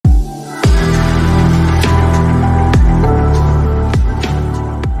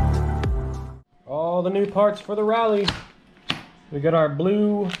parts for the rally. We got our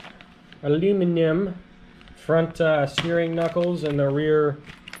blue aluminum front steering knuckles and the rear,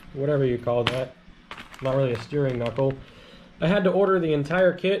 whatever you call that. Not really a steering knuckle. I had to order the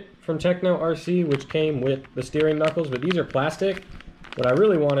entire kit from Techno RC, which came with the steering knuckles, but these are plastic. What I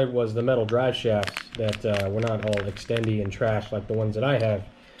really wanted was the metal drive shafts that were not all extendy and trash like the ones that I have.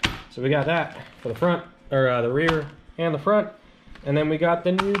 So we got that for the front, or the rear and the front. And then we got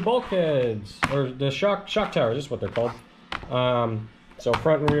the new bulkheads, or the shock towers, is what they're called. So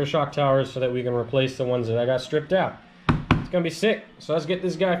front and rear shock towers so that we can replace the ones that I got stripped out. It's gonna be sick. So let's get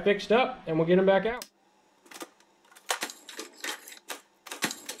this guy fixed up and we'll get him back out.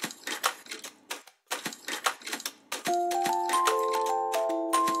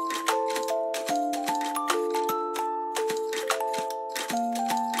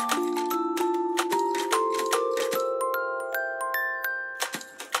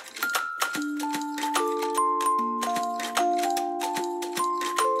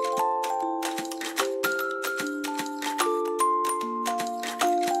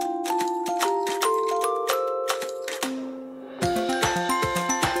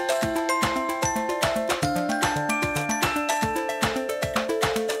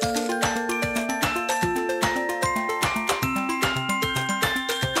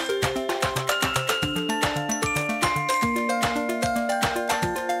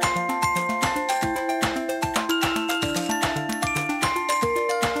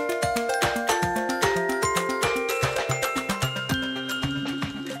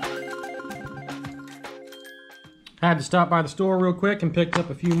 I had to stop by the store real quick and picked up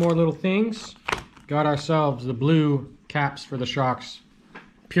a few more little things. Got ourselves the blue caps for the shocks,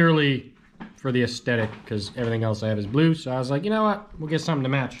 purely for the aesthetic, because everything else I have is blue. So I was like, you know what, we'll get something to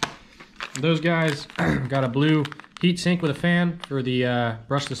match. Those guys got a blue heat sink with a fan for the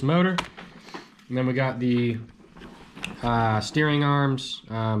brushless motor. And then we got the steering arms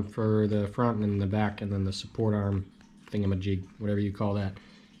for the front and the back, and then the support arm thingamajig, whatever you call that.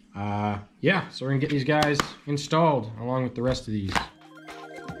 Yeah, so we're gonna get these guys installed along with the rest of these.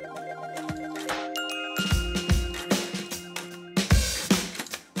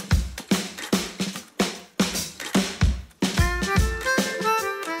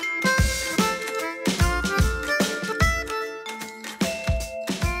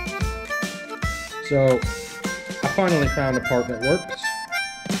 So I finally found a part that works,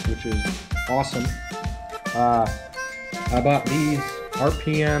 which is awesome. I bought these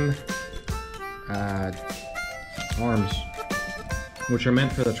RPM arms, which are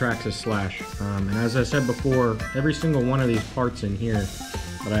meant for the Traxxas Slash. And as I said before, every single one of these parts in here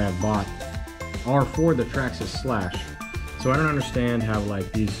that I have bought are for the Traxxas Slash. So I don't understand how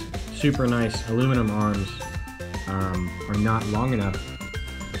like these super nice aluminum arms are not long enough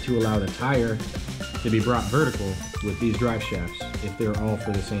to allow the tire to be brought vertical with these drive shafts if they're all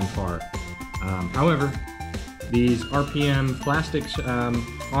for the same part. However, these RPM plastics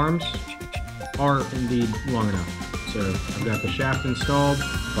arms are indeed long enough. So I've got the shaft installed,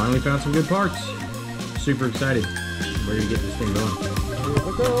 finally found some good parts. Super excited. We're gonna get this thing going. Here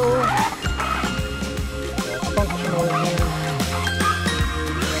we go. Functional in here.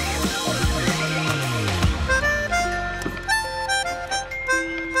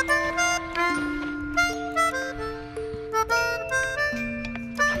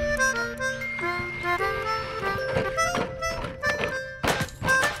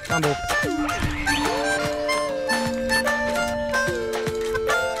 Combo.